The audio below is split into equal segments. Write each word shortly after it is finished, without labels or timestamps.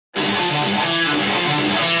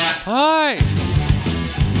Hi!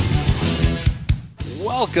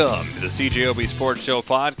 Welcome to the CJOB Sports Show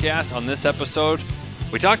podcast. On this episode,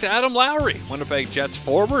 we talked to Adam Lowry, Winnipeg Jets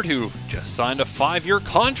forward who just signed a 5-year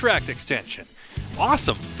contract extension.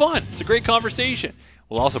 Awesome, fun, it's a great conversation.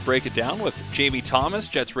 We'll also break it down with Jamie Thomas,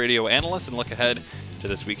 Jets radio analyst, and look ahead to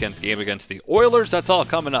this weekend's game against the Oilers. That's all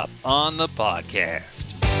coming up on the podcast.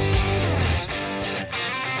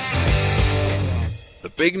 The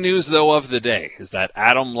big news, though, of the day is that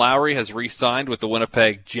Adam Lowry has re-signed with the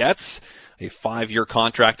Winnipeg Jets, a 5-year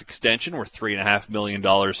contract extension worth $3.5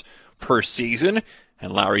 million per season.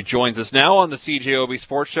 And Lowry joins us now on the CJOB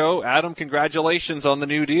Sports Show. Adam, congratulations on the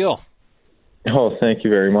new deal. Oh, thank you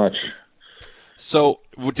very much. So,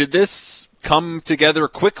 did this come together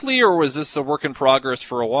quickly, or was this a work in progress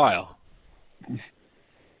for a while?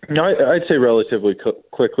 No, I'd say relatively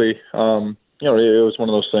quickly. It was one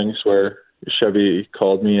of those things where Chevy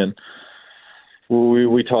called me and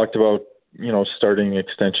we talked about, starting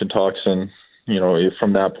extension talks, and,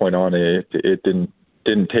 from that point on, it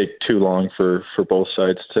didn't take too long for both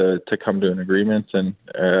sides to come to an agreement, and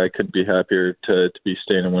I couldn't be happier to be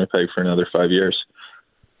staying in Winnipeg for another 5 years.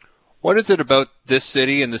 What is it about this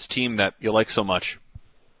city and this team that you like so much?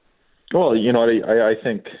 Well, I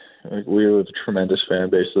think we have a tremendous fan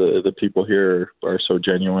base. The people here are so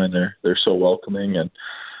genuine. They're so welcoming, and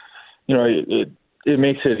it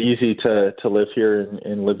makes it easy to live here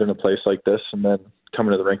and live in a place like this, and then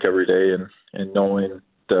coming to the rink every day and knowing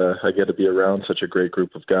I get to be around such a great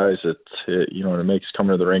group of guys. It makes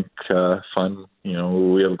coming to the rink fun.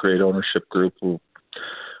 We have a great ownership group. We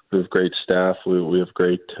have great staff. We have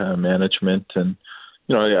great management, and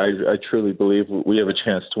I truly believe we have a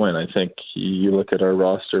chance to win. I think you look at our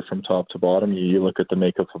roster from top to bottom. You look at the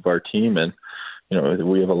makeup of our team, and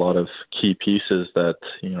we have a lot of key pieces that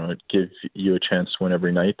give you a chance to win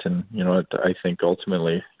every night. And I think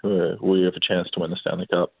ultimately we have a chance to win the Stanley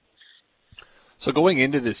Cup. So going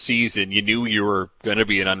into this season, you knew you were going to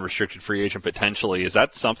be an unrestricted free agent potentially. Is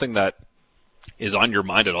that something that is on your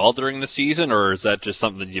mind at all during the season, or is that just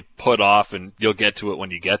something that you put off and you'll get to it when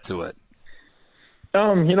you get to it?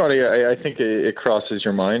 I think it crosses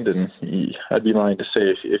your mind, and I'd be lying to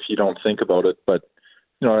say if you don't think about it. But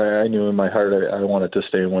I knew in my heart I wanted to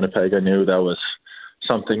stay in Winnipeg. I knew that was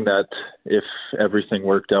something that if everything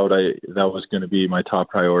worked out, that was going to be my top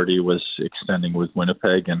priority, was extending with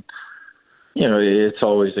Winnipeg. And it's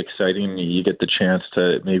always exciting. You get the chance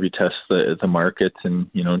to maybe test the market, and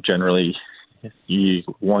generally you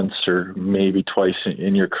once or maybe twice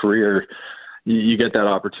in your career you get that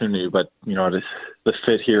opportunity. But the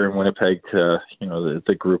fit here in Winnipeg,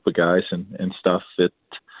 the group of guys and stuff, it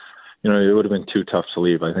would have been too tough to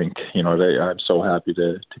leave. I think I'm so happy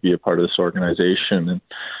to be a part of this organization, and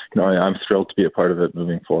I'm thrilled to be a part of it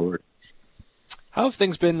moving forward. How have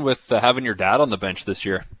things been with having your dad on the bench this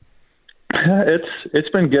year? It's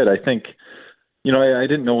been good. I think I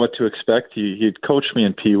didn't know what to expect. He'd coached me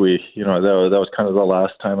in Pee Wee. That was kind of the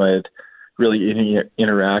last time I had really any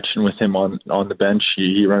interaction with him on the bench.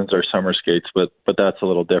 He runs our summer skates, but that's a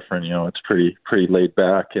little different. It's pretty laid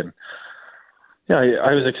back. And yeah,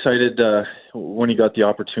 I was excited when he got the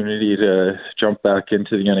opportunity to jump back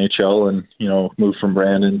into the NHL and move from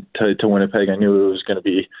Brandon to Winnipeg. I knew it was going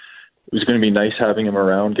to be nice having him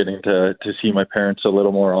around, getting to see my parents a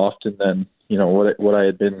little more often than what I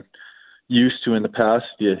had been used to in the past.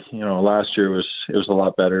 Last year it was a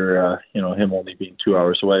lot better. Him only being 2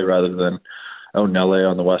 hours away rather than out in LA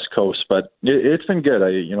on the West Coast. But it's been good.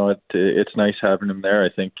 It's nice having him there. I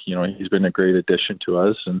think he's been a great addition to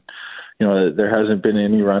us, and there hasn't been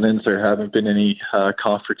any run-ins. There haven't been any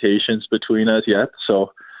confrontations between us yet.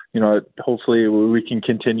 So hopefully we can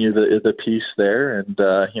continue the peace there and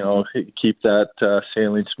keep that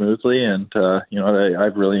sailing smoothly. And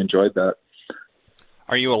I've really enjoyed that.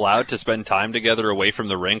 Are you allowed to spend time together away from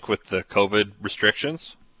the rink with the COVID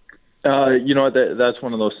restrictions? That's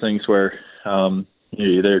one of those things where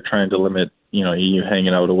they're trying to limit you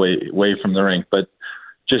hanging out away from the rink, but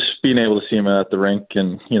just being able to see him at the rink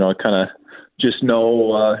and kind of just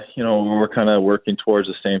know we're kind of working towards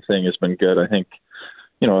the same thing has been good. I think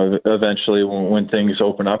eventually when things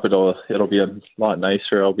open up, it'll be a lot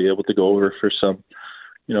nicer. I'll be able to go over for some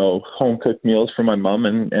home cooked meals for my mom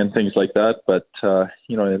and things like that. But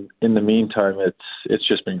in the meantime, it's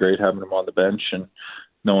just been great having him on the bench and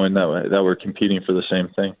knowing that we're competing for the same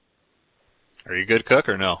thing. Are you a good cook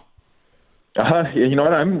or no? You know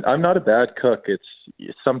what? I'm not a bad cook.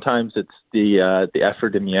 Sometimes it's the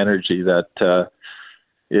effort and the energy that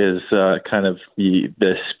is kind of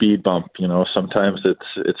the speed bump. Sometimes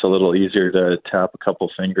it's a little easier to tap a couple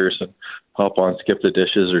fingers and hop on Skip the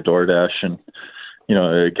Dishes or DoorDash and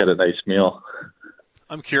get a nice meal.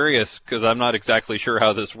 I'm curious because I'm not exactly sure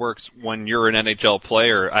how this works. When you're an NHL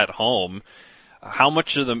player at home, how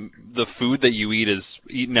much of the food that you eat is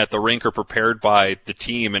eaten at the rink or prepared by the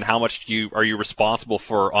team, and how much are you responsible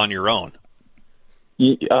for on your own?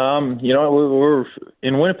 We're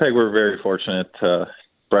in Winnipeg. We're very fortunate.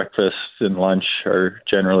 Breakfast and lunch are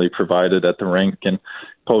generally provided at the rink, and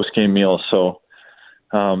post-game meals. So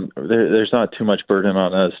there's not too much burden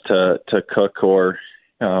on us to cook or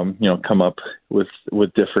come up with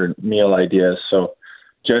different meal ideas. So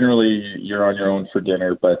generally you're on your own for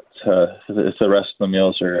dinner, but the rest of the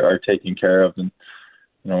meals are taken care of, and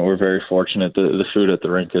we're very fortunate. The food at the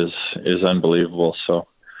rink is unbelievable, so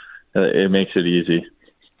it makes it easy.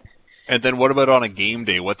 And then what about on a game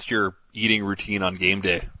day? What's your eating routine on game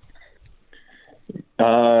day?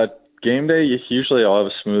 Game day, usually I'll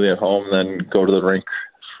have a smoothie at home, then go to the rink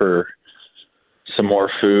for some more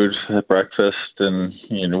food at breakfast, and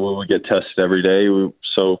we get tested every day.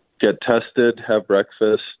 So get tested, have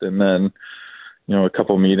breakfast, and then a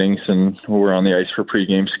couple meetings, and we're on the ice for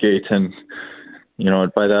pregame skate. And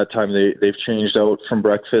by that time they've changed out from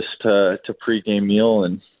breakfast to pregame meal,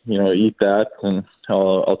 and eat that, and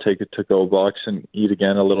I'll take a to-go box and eat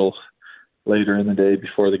again a little later in the day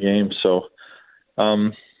before the game. So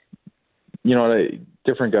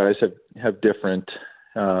different guys have different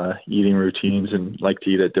eating routines and like to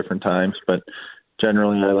eat at different times, but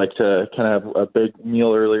generally I like to kind of have a big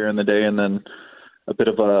meal earlier in the day and then a bit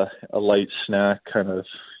of a light snack kind of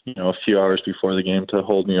a few hours before the game to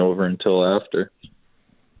hold me over until after.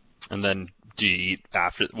 And then do you eat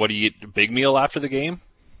after? What do you eat? A big meal after the game?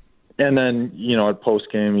 And then at post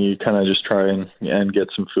game you kind of just try and get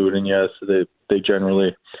some food, and yes, they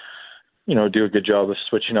generally do a good job of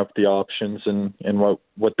switching up the options and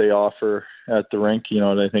what they offer at the rink.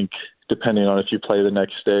 And I think depending on if you play the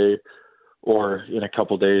next day or in a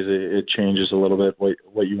couple of days, it changes a little bit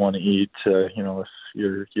what you want to eat. If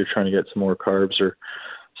you're trying to get some more carbs or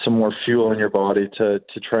some more fuel in your body to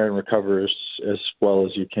try and recover as well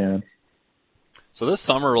as you can. So this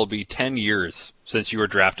summer will be 10 years since you were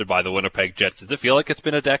drafted by the Winnipeg Jets. Does it feel like it's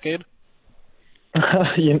been a decade?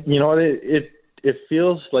 It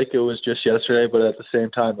feels like it was just yesterday, but at the same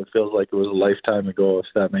time, it feels like it was a lifetime ago, if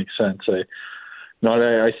that makes sense. I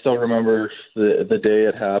still remember the day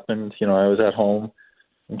it happened. I was at home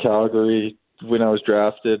in Calgary when I was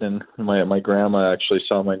drafted, and my grandma actually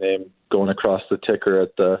saw my name going across the ticker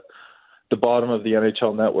at the bottom of the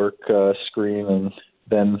NHL Network screen, and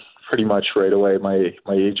then pretty much right away my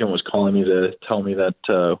agent was calling me to tell me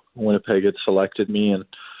that Winnipeg had selected me, and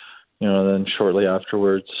then shortly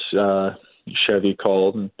afterwards Chevy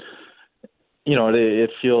called, and it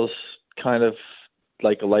feels kind of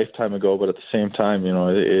like a lifetime ago, but at the same time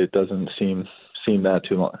it doesn't seem that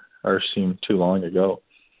too long or seem too long ago.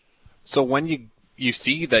 So when you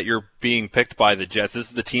see that you're being picked by the Jets, this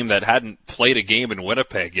is the team that hadn't played a game in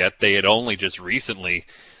Winnipeg yet. They had only just recently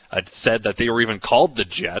said that they were even called the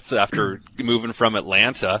Jets after moving from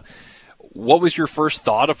Atlanta. What was your first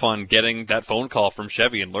thought upon getting that phone call from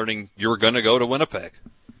Chevy and learning you were going to go to Winnipeg?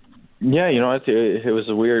 Yeah, it was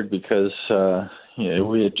weird because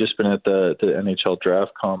we had just been at the NHL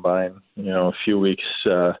Draft Combine, a few weeks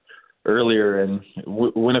earlier, and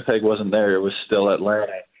Winnipeg wasn't there. It was still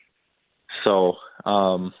Atlanta. So,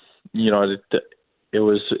 it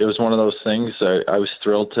was one of those things. I was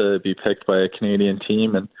thrilled to be picked by a Canadian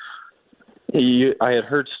team, and I had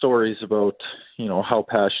heard stories about how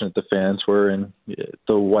passionate the fans were and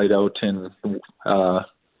the whiteout in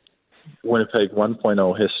Winnipeg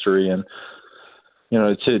 1.0 history, and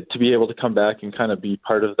to be able to come back and kind of be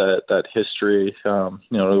part of that history, to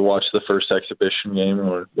watch the first exhibition game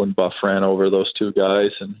when Buff ran over those two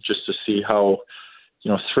guys, and just to see how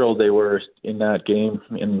thrilled they were in that game,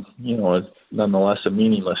 in nonetheless a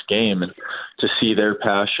meaningless game, and to see their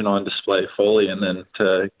passion on display fully, and then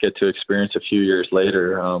to get to experience a few years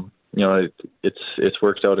later, it's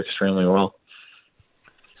worked out extremely well.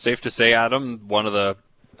 Safe to say, Adam, one of the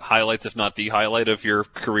highlights, if not the highlight of your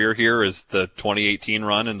career here, is the 2018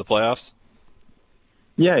 run in the playoffs?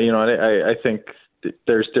 Yeah, I think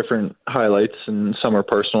there's different highlights, and some are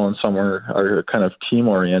personal and some are kind of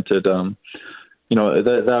team-oriented.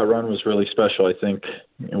 That run was really special. I think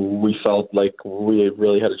we felt like we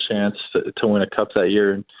really had a chance to win a cup that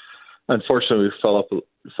year. And unfortunately, we fell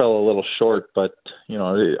a little short. But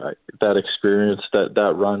that experience,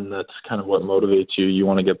 that run, that's kind of what motivates you. You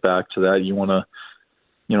want to get back to that. You want to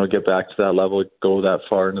get back to that level, go that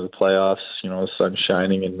far into the playoffs. The sun's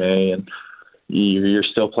shining in May, and you're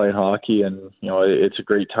still playing hockey, and it's a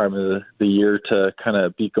great time of the year to kind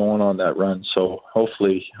of be going on that run. So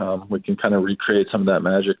hopefully we can kind of recreate some of that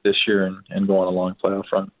magic this year and go on a long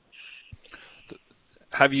playoff run.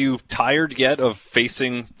 Have you tired yet of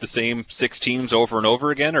facing the same 6 teams over and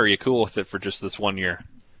over again, or are you cool with it for just this 1 year?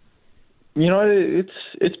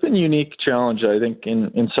 It's been a unique challenge. I think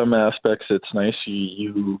in some aspects it's nice.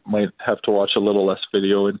 You might have to watch a little less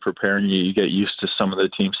video in preparing. You get used to some of the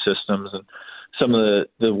team systems and some of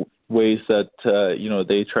the ways that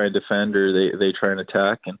they try and defend or they try and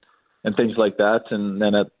attack and things like that. And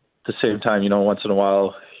then at the same time, once in a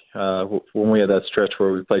while, when we had that stretch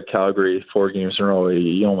where we played Calgary 4 games in a row,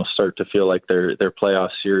 you almost start to feel like they're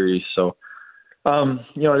playoff series. So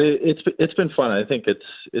it's been fun. I think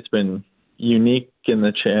it's been unique in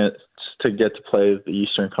the chance to get to play the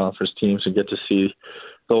Eastern Conference teams and get to see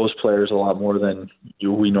those players a lot more than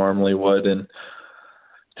we normally would, and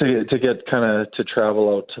to get kind of to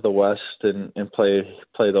travel out to the West and play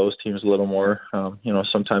those teams a little more.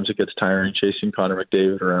 Sometimes it gets tiring chasing Connor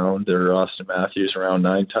McDavid around or Austin Matthews around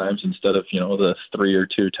 9 times instead of the 3 or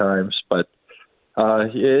 2 times, but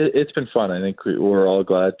it's been fun. I think we're all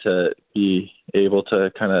glad to be able to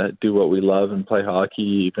kind of do what we love and play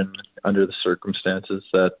hockey, even under the circumstances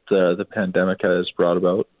that the pandemic has brought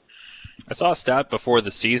about. I saw a stat before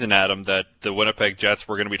the season, Adam, that the Winnipeg Jets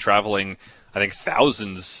were going to be traveling, I think,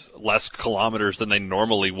 thousands less kilometers than they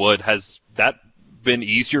normally would. Has that been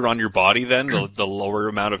easier on your body then, the lower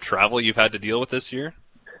amount of travel you've had to deal with this year?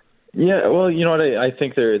 Yeah, well, I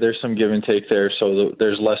think there's some give and take there. So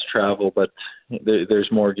there's less travel, but there's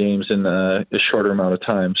more games in a shorter amount of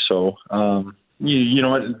time. So,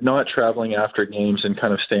 not traveling after games and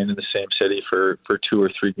kind of staying in the same city for 2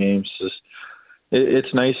 or 3 games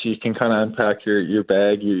it's nice. You can kind of unpack your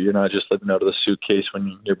bag. You're not just living out of the suitcase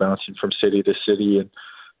when you're bouncing from city to city, and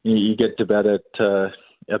you get to bed at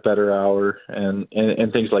a better hour and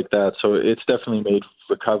things like that. So it's definitely made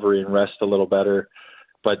recovery and rest a little better.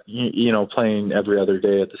 But, playing every other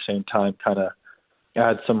day at the same time kind of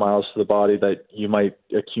adds some miles to the body that you might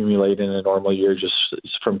accumulate in a normal year just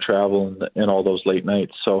from travel and all those late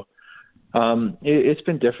nights. So it's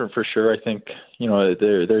been different for sure. I think,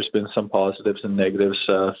 there's been some positives and negatives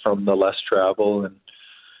from the less travel. And,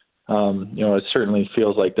 it certainly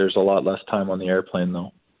feels like there's a lot less time on the airplane,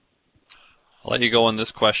 though. I'll let you go on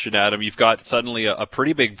this question, Adam. You've got suddenly a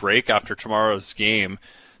pretty big break after tomorrow's game.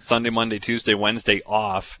 Sunday, Monday, Tuesday, Wednesday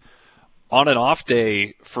off. On an off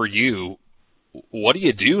day for you, what do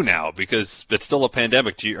you do now? Because it's still a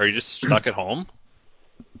pandemic. Are you just stuck at home?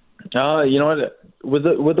 You know what? With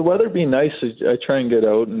the weather being nice, I try and get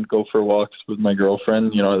out and go for walks with my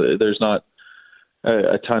girlfriend. There's not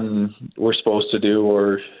a ton we're supposed to do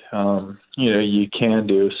or, you can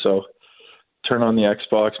do. So turn on the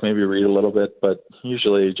Xbox, maybe read a little bit, but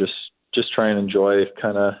usually just try and enjoy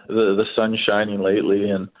kind of the sun shining lately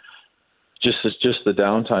and just the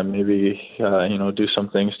downtime. Maybe do some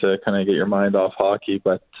things to kind of get your mind off hockey.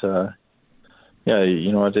 But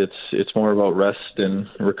it's more about rest and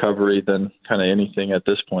recovery than kind of anything at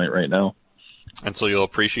this point right now. And so you'll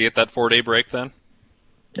appreciate that 4-day break then?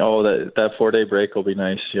 Oh, that 4-day break will be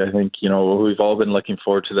nice. I think we've all been looking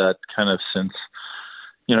forward to that kind of since.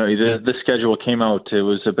 The schedule came out. It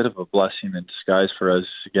was a bit of a blessing in disguise for us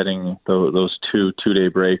getting those 2-day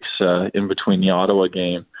breaks in between the Ottawa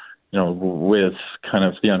game, with kind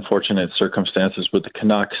of the unfortunate circumstances with the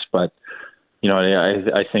Canucks. But,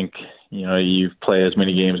 I think, you play as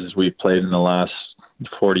many games as we've played in the last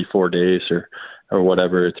 44 days or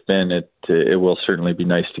whatever it's been. It will certainly be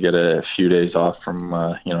nice to get a few days off from,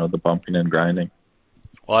 the bumping and grinding.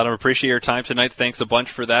 Well, Adam, appreciate your time tonight. Thanks a bunch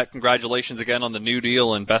for that. Congratulations again on the new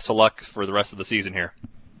deal, and best of luck for the rest of the season here.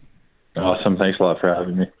 Awesome. Thanks a lot for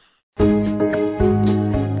having me.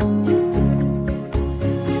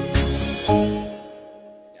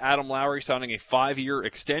 Adam Lowry signing a 5-year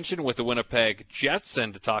extension with the Winnipeg Jets.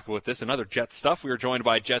 And to talk about this and other Jets stuff, we are joined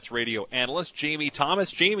by Jets radio analyst Jamie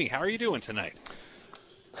Thomas. Jamie, how are you doing tonight?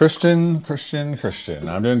 Christian.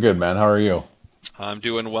 I'm doing good, man. How are you? I'm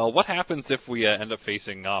doing well. What happens if we end up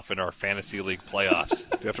facing off in our fantasy league playoffs?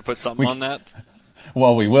 Do you have to put something on that?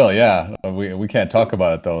 Well, we will, yeah. We can't talk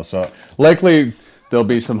about it, though. So likely there'll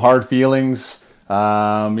be some hard feelings,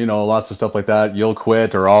 lots of stuff like that. You'll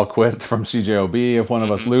quit or I'll quit from CJOB if one of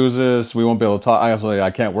us loses. We won't be able to talk.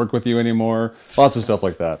 I can't work with you anymore. Lots of stuff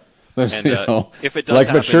like that. There's, and if it does like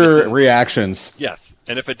happen, mature reactions. Yes,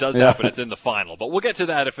 and if it does happen, it's in the final. But we'll get to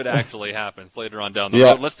that if it actually happens later on down the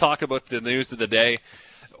road. Let's talk about the news of the day.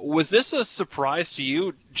 Was this a surprise to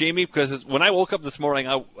you, Jamie? Because when I woke up this morning,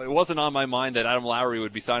 it wasn't on my mind that Adam Lowry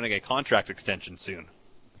would be signing a contract extension soon.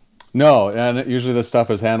 No, and usually this stuff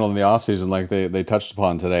is handled in the off season, like they touched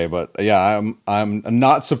upon today. But yeah, I'm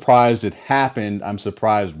not surprised it happened. I'm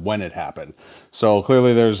surprised when it happened. So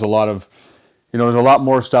clearly, there's a lot of there's a lot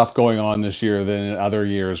more stuff going on this year than in other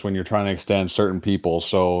years when you're trying to extend certain people.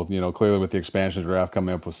 So clearly with the expansion draft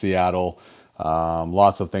coming up with Seattle,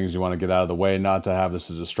 lots of things you want to get out of the way, not to have this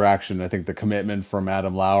as a distraction. I think the commitment from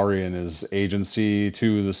Adam Lowry and his agency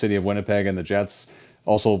to the city of Winnipeg and the Jets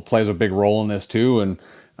also plays a big role in this too. And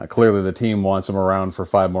clearly the team wants him around for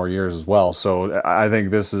 5 more years as well. So I think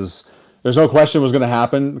there's no question it was going to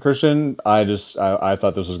happen, Christian. I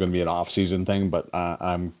thought this was going to be an off-season thing, but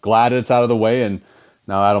I'm glad it's out of the way, and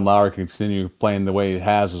now Adam Lowry can continue playing the way he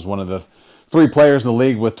has as one of the 3 players in the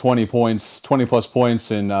league with 20 points, 20 plus points,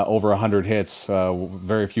 and over 100 hits.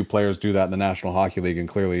 Very few players do that in the National Hockey League, and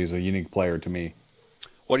clearly he's a unique player to me.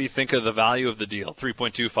 What do you think of the value of the deal?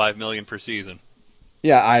 $3.25 million per season.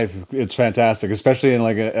 Yeah, it's fantastic, especially in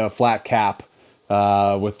like a flat cap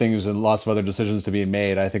with things and lots of other decisions to be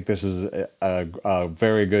made. I think this is a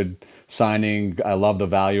very good signing. I love the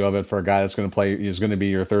value of it for a guy that's going to play. He's going to be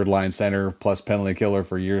your third line center plus penalty killer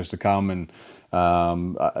for years to come, and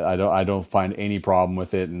I don't find any problem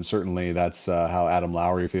with it. And certainly that's how Adam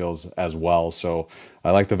Lowry feels as well. So I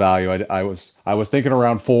like the value. I was thinking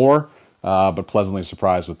around 4, but pleasantly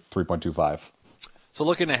surprised with 3.25. So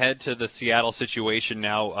looking ahead to the Seattle situation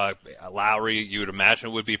now, Lowry, you would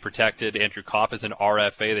imagine, would be protected. Andrew Kopp is an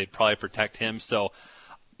RFA. They'd probably protect him. So,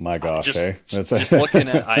 my gosh, just looking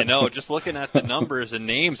at just looking at the numbers and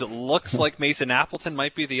names, it looks like Mason Appleton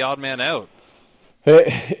might be the odd man out.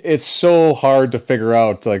 It's so hard to figure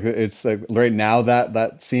out. Like it's like right now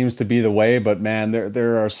that seems to be the way. But man,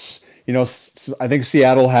 there are. I think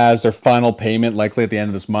Seattle has their final payment likely at the end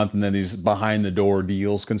of this month, and then these behind the door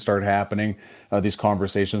deals can start happening. These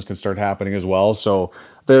conversations can start happening as well. So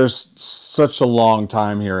there's such a long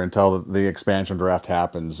time here until the expansion draft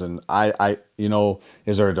happens. And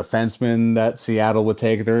is there a defenseman that Seattle would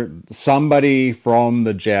take? Somebody from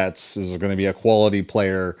the Jets is going to be a quality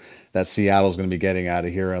player that Seattle's going to be getting out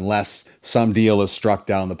of here, unless some deal is struck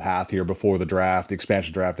down the path here before the draft, the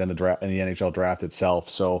expansion draft, and the draft and the NHL draft itself.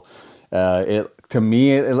 So. To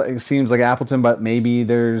me, it seems like Appleton, but maybe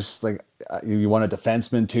there's like you want a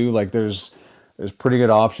defenseman too. Like there's pretty good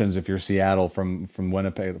options if you're Seattle from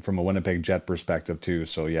Winnipeg, from a Winnipeg Jet perspective too.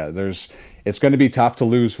 So yeah, it's going to be tough to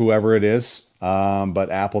lose whoever it is.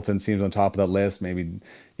 But Appleton seems on top of that list. Maybe,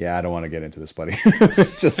 yeah, I don't want to get into this, buddy.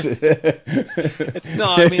 It's just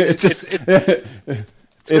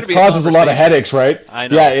it causes a lot of headaches, right? I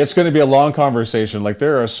know. Yeah, it's going to be a long conversation. Like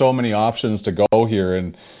there are so many options to go here,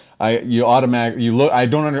 and I totally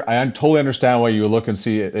understand why you look and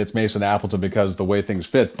see it's Mason Appleton because the way things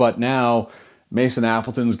fit. But now Mason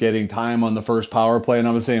Appleton's getting time on the first power play, and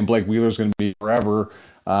I'm saying Blake Wheeler's going to be forever.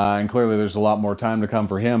 And clearly there's a lot more time to come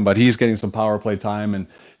for him, but he's getting some power play time and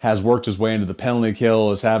has worked his way into the penalty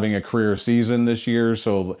kill, is having a career season this year.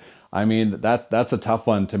 So, I mean, that's a tough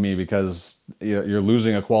one to me because you're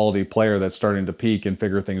losing a quality player that's starting to peak and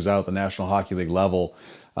figure things out at the National Hockey League level.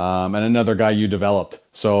 And another guy you developed.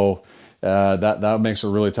 So that makes it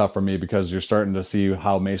really tough for me because you're starting to see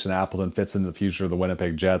how Mason Appleton fits into the future of the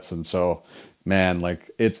Winnipeg Jets. And so, man, like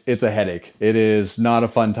it's a headache. It is not a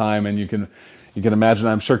fun time, and you can imagine.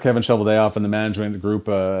 I'm sure Kevin Cheveldayoff and the management group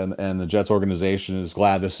and the Jets organization is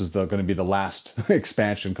glad this is going to be the last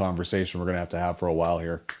expansion conversation we're going to have for a while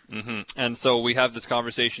here. Mm-hmm. And so we have this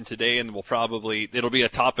conversation today, and it'll be a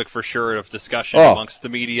topic for sure of discussion amongst the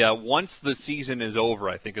media once the season is over.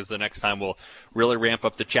 I think is the next time we'll really ramp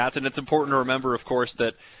up the chats. And it's important to remember, of course,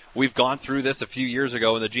 that we've gone through this a few years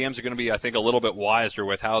ago, and the GMs are going to be, I think, a little bit wiser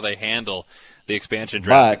with how they handle the expansion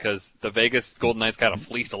draft because the Vegas Golden Knights kind of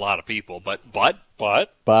fleeced a lot of people. But flat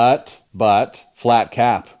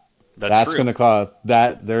cap. That's true. Going to cause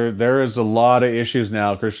that there is a lot of issues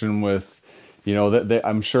now, Christian, with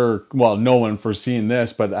I'm sure. Well, no one foreseen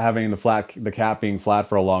this, but having the cap being flat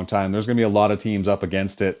for a long time, there's going to be a lot of teams up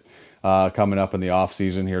against it coming up in the off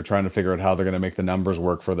season here, trying to figure out how they're going to make the numbers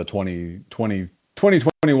work for the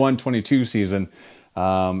 2021-22 season.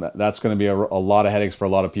 That's going to be a lot of headaches for a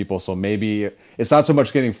lot of people. So maybe it's not so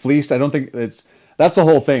much getting fleeced. I don't think that's the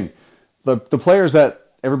whole thing. The players that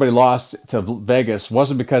everybody lost to Vegas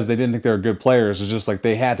wasn't because they didn't think they were good players. It's just like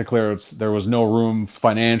they had to clear it. There was no room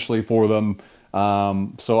financially for them.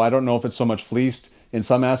 So I don't know if it's so much fleeced in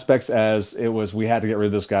some aspects as it was we had to get rid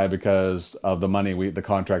of this guy because of the money, the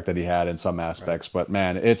contract that he had in some aspects. Right. But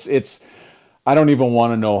man, it's I don't even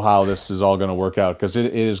want to know how this is all going to work out because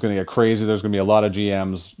it is going to get crazy. There's going to be a lot of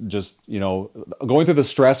GMs just, going through the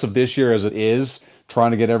stress of this year as it is,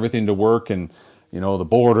 trying to get everything to work. And the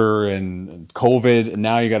border and COVID, and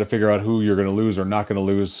now you got to figure out who you're going to lose or not going to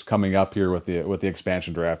lose coming up here with the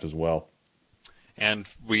expansion draft as well. And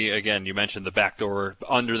you mentioned the backdoor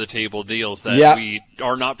under the table deals that we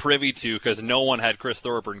are not privy to because no one had Chris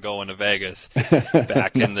Thorburn going to Vegas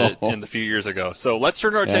back in the few years ago. So let's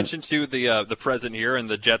turn our attention to the present here and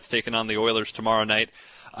the Jets taking on the Oilers tomorrow night.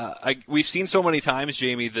 We've seen so many times,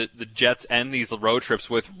 Jamie, that the Jets end these road trips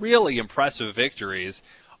with really impressive victories,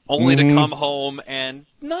 only to come home and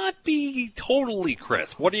not be totally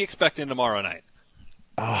crisp. What are you expecting tomorrow night?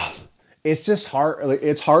 It's just hard.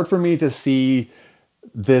 It's hard for me to see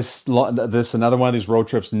this another one of these road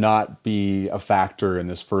trips not be a factor in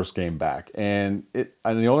this first game back. And the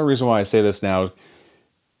only reason why I say this now,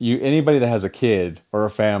 anybody that has a kid or a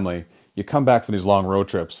family, you come back from these long road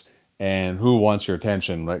trips, and who wants your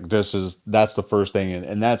attention? Like that's the first thing,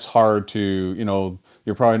 and that's hard to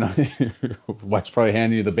You're probably not. Your wife's probably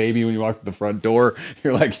handing you the baby when you walk to the front door.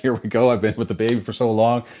 You're like, here we go. I've been with the baby for so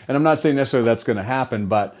long, and I'm not saying necessarily that's going to happen,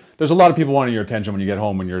 but there's a lot of people wanting your attention when you get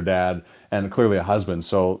home when you're a dad and clearly a husband.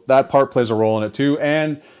 So that part plays a role in it too.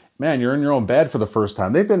 And man, you're in your own bed for the first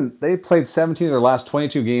time. They played 17 of their last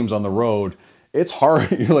 22 games on the road. It's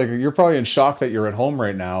hard. You're probably in shock that you're at home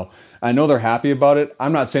right now. I know they're happy about it.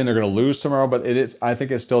 I'm not saying they're going to lose tomorrow, but I think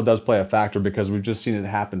it still does play a factor because we've just seen it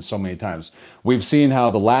happen so many times. We've seen how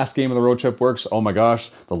the last game of the road trip works. Oh my gosh,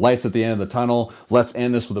 the lights at the end of the tunnel. Let's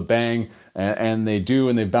end this with a bang. And they do,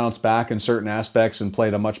 and they bounce back in certain aspects and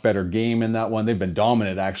played a much better game in that one. They've been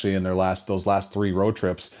dominant actually in those last 3 road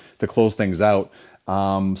trips to close things out.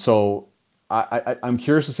 So I'm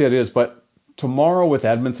curious to see how it is. But tomorrow with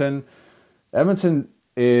Edmonton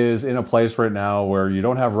is in a place right now where you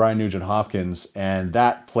don't have Ryan Nugent-Hopkins, and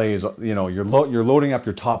that plays, you're loading up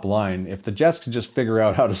your top line. If the Jets could just figure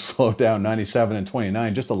out how to slow down 97 and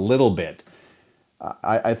 29 just a little bit,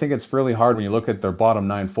 I think it's really hard when you look at their bottom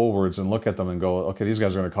 9 forwards and look at them and go, okay, these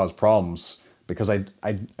guys are going to cause problems because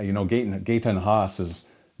Gaetan Haas is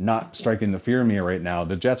not striking the fear of me right now.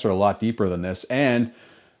 The Jets are a lot deeper than this, and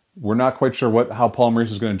we're not quite sure how Paul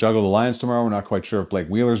Maurice is going to juggle the lines tomorrow. We're not quite sure if Blake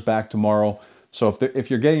Wheeler's back tomorrow. So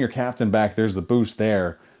if you're getting your captain back, there's the boost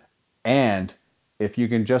there. And if you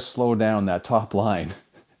can just slow down that top line,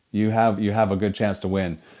 you have a good chance to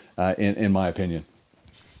win, in my opinion.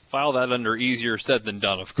 File that under easier said than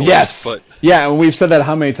done, of course. Yes. But yeah, and we've said that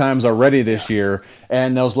how many times already this year.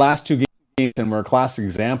 And those last 2 games were a classic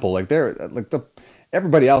example.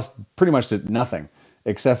 Everybody else pretty much did nothing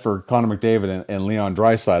except for Connor McDavid and Leon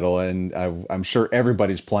Draisaitl. And I'm sure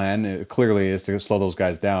everybody's plan clearly is to slow those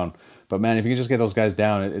guys down. But man, if you can just get those guys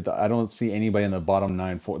down, I don't see anybody in the bottom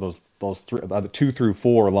 9 for those 2 through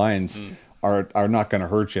 4 lines are not going to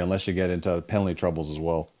hurt you unless you get into penalty troubles as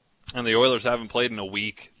well. And the Oilers haven't played in a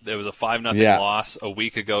week. There was a 5-0 loss a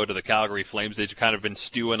week ago to the Calgary Flames. They've kind of been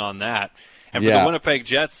stewing on that. And for the Winnipeg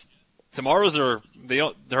Jets, tomorrow's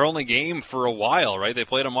their only game for a while, right? They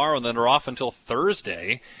play tomorrow and then they're off until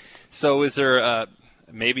Thursday. So is there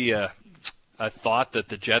maybe a thought that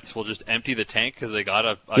the Jets will just empty the tank because they got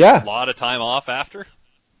a lot of time off after?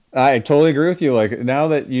 I totally agree with you. Like now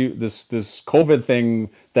that this COVID thing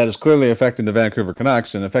that is clearly affecting the Vancouver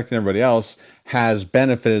Canucks and affecting everybody else has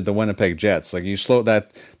benefited the Winnipeg Jets. Like you slow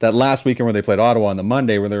that last weekend where they played Ottawa on the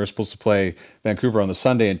Monday, where they were supposed to play Vancouver on the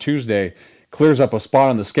Sunday and Tuesday, clears up a spot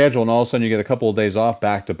on the schedule, and all of a sudden you get a couple of days off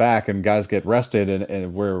back to back, and guys get rested.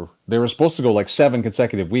 And where they were supposed to go like 7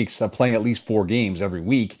 consecutive weeks, playing at least 4 games every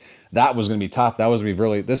week, that was going to be tough. That was going to be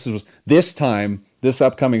really. This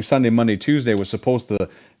upcoming Sunday, Monday, Tuesday was supposed to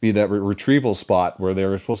be that retrieval spot where they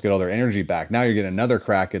were supposed to get all their energy back. Now you're getting another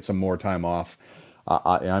crack at some more time off.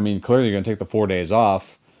 I mean, clearly you're going to take the 4 days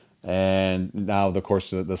off, and now, of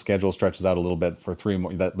course, the schedule stretches out a little bit for 3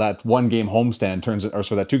 more. That 1 game homestand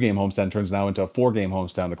that 2 game homestand turns now into a 4 game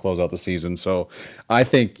homestand to close out the season. So, I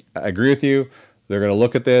agree with you. They're going to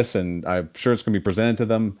look at this, and I'm sure it's going to be presented to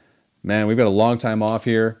them. Man, we've got a long time off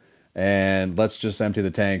here, and let's just empty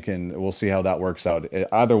the tank, and we'll see how that works out.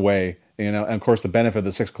 Either way, and of course, the benefit of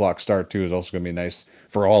the 6 o'clock start too is also going to be nice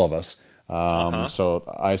for all of us. So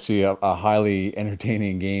I see a highly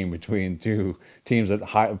entertaining game between 2 teams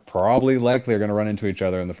that probably likely are going to run into each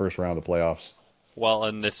other in the first round of the playoffs. Well,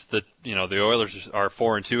 and it's the Oilers are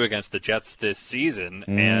 4-2 against the Jets this season,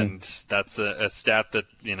 and that's a stat that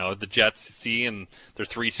the Jets see, and they're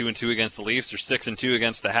 3-2 against the Leafs. They're 6-2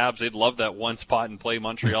 against the Habs. They'd love that one spot and play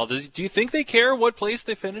Montreal. Do you think they care what place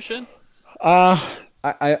they finish in?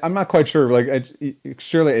 I'm not quite sure.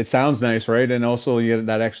 Surely it sounds nice, right? And also you get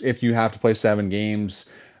that extra, if you have to play 7 games,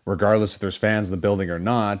 regardless if there's fans in the building or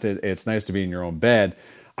not, it's nice to be in your own bed.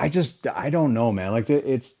 I don't know, man.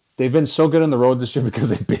 they've been so good on the road this year because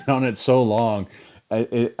they've been on it so long.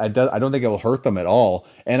 I don't think it will hurt them at all,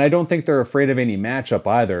 and I don't think they're afraid of any matchup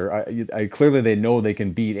either. Clearly they know they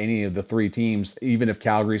can beat any of the three teams, even if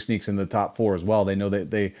Calgary sneaks in the top four as well. They know that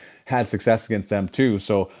they had success against them too,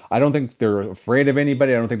 so I don't think they're afraid of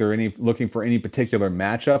anybody. I don't think they're looking for any particular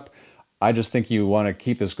matchup. I just think you want to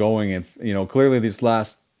keep this going, and clearly these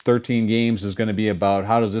last 13 games is going to be about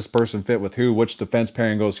how does this person fit with who, which defense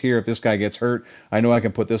pairing goes here. If this guy gets hurt, I know I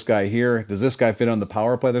can put this guy here. Does this guy fit on the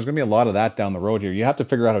power play? There's going to be a lot of that down the road here. You have to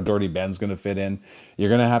figure out how Jordy Ben's going to fit in. You're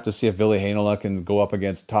going to have to see if Ville Heinola can go up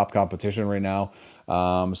against top competition right now.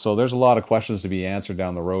 So there's a lot of questions to be answered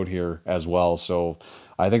down the road here as well. So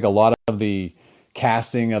I think a lot of the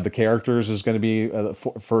casting of the characters is going to be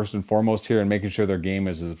first and foremost here, and making sure their game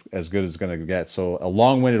is as good as it's going to get. So a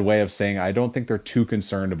long-winded way of saying I don't think they're too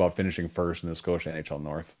concerned about finishing first in the Scotia NHL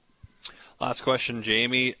North. Last question,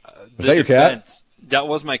 Jamie. Was that your cat? That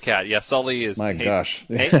was my cat. Yeah, Sully is. My gosh.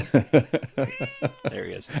 Hey. There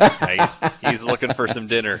he is. Yeah, he's looking for some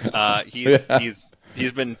dinner.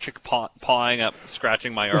 He's been pawing up,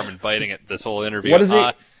 scratching my arm and biting it this whole interview.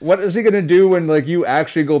 What is he going to do when you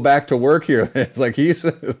actually go back to work here? It's like it's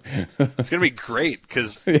going to be great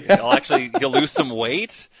because he'll lose some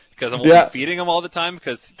weight because I'm only feeding him all the time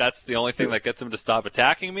because that's the only thing that gets him to stop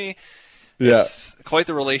attacking me. Yeah. It's quite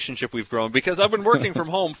the relationship we've grown because I've been working from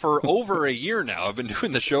home for over a year now. I've been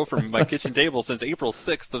doing the show from my kitchen table since April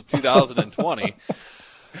 6th of 2020.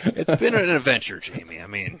 It's been an adventure, Jamie. I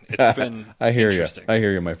mean, it's been interesting. I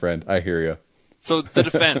hear you, my friend. I hear you. So the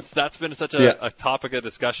defense, that's been such a topic of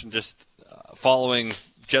discussion, just following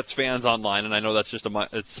Jets fans online, and I know that's just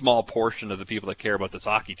a small portion of the people that care about this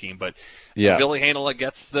hockey team, but Ville Heinola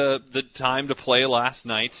gets the time to play last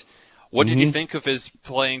night. What did you think of his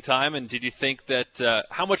playing time, and did you think that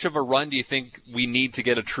how much of a run do you think we need to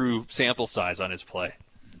get a true sample size on his play?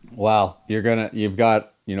 Well, you've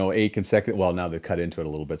got 8 consecutive. Well, now they've cut into it a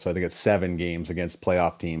little bit, so I think it's 7 games against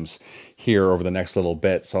playoff teams here over the next little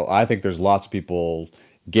bit. So I think there's lots of people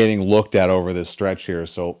getting looked at over this stretch here.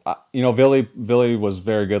 So Ville was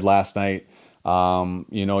very good last night.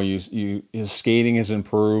 His skating has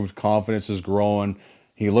improved, confidence is growing.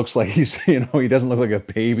 He looks like he doesn't look like a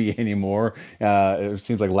baby anymore. It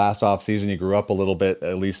seems like last offseason he grew up a little bit,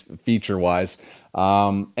 at least feature-wise.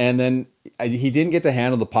 And then he didn't get to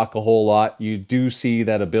handle the puck a whole lot. You do see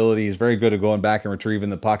that ability. He's very good at going back and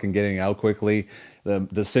retrieving the puck and getting out quickly. The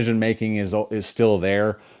decision-making is still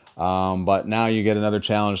there. But now you get another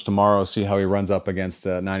challenge tomorrow. See how he runs up against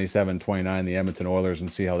 97-29, the Edmonton Oilers,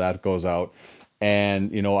 and see how that goes out.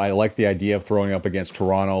 And, I like the idea of throwing up against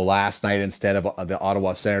Toronto last night instead of the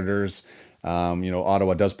Ottawa Senators.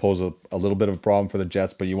 Ottawa does pose a little bit of a problem for the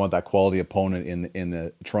Jets, but you want that quality opponent in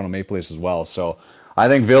the Toronto Maple Leafs as well. So I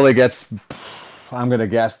think Ville gets, I'm going to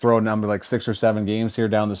guess, throw a number like 6 or 7 games here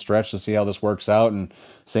down the stretch to see how this works out. And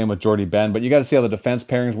same with Jordy Ben. But you got to see how the defense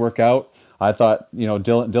pairings work out. I thought,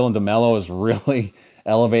 Dylan DeMello has really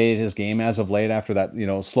elevated his game as of late after that,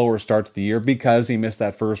 slower start to the year because he missed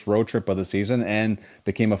that first road trip of the season and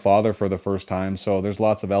became a father for the first time. So there's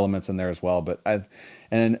lots of elements in there as well. But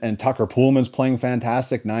and Tucker Poolman's playing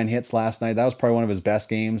fantastic, 9 hits last night. That was probably one of his best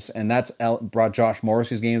games, and that's brought Josh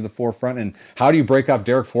Morrissey's game to the forefront. And how do you break up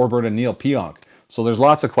Derek Forbort and Neil Pionk? So there's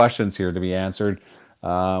lots of questions here to be answered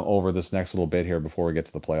over this next little bit here before we get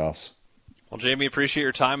to the playoffs. Well, Jamie, appreciate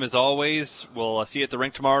your time as always. We'll see you at the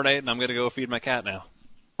rink tomorrow night, and I'm going to go feed my cat now.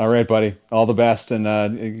 All right, buddy. All the best,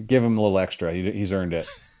 and give him a little extra. He's earned it.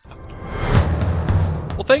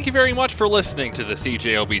 Well, thank you very much for listening to the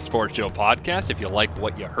CJOB Sports Show podcast. If you like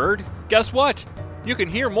what you heard, guess what? You can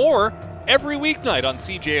hear more every weeknight on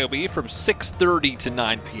CJOB from 6:30 to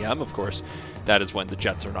 9 p.m. Of course, that is when the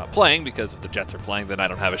Jets are not playing, because if the Jets are playing, then I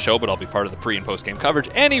don't have a show, but I'll be part of the pre- and post-game coverage.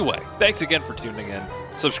 Anyway, thanks again for tuning in.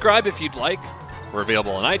 Subscribe if you'd like. We're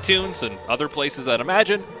available on iTunes and other places, I'd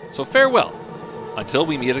imagine. So farewell, until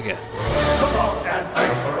we meet again. So long and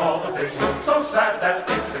thanks for all the fish. So sad that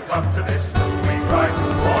it should come to this. We try to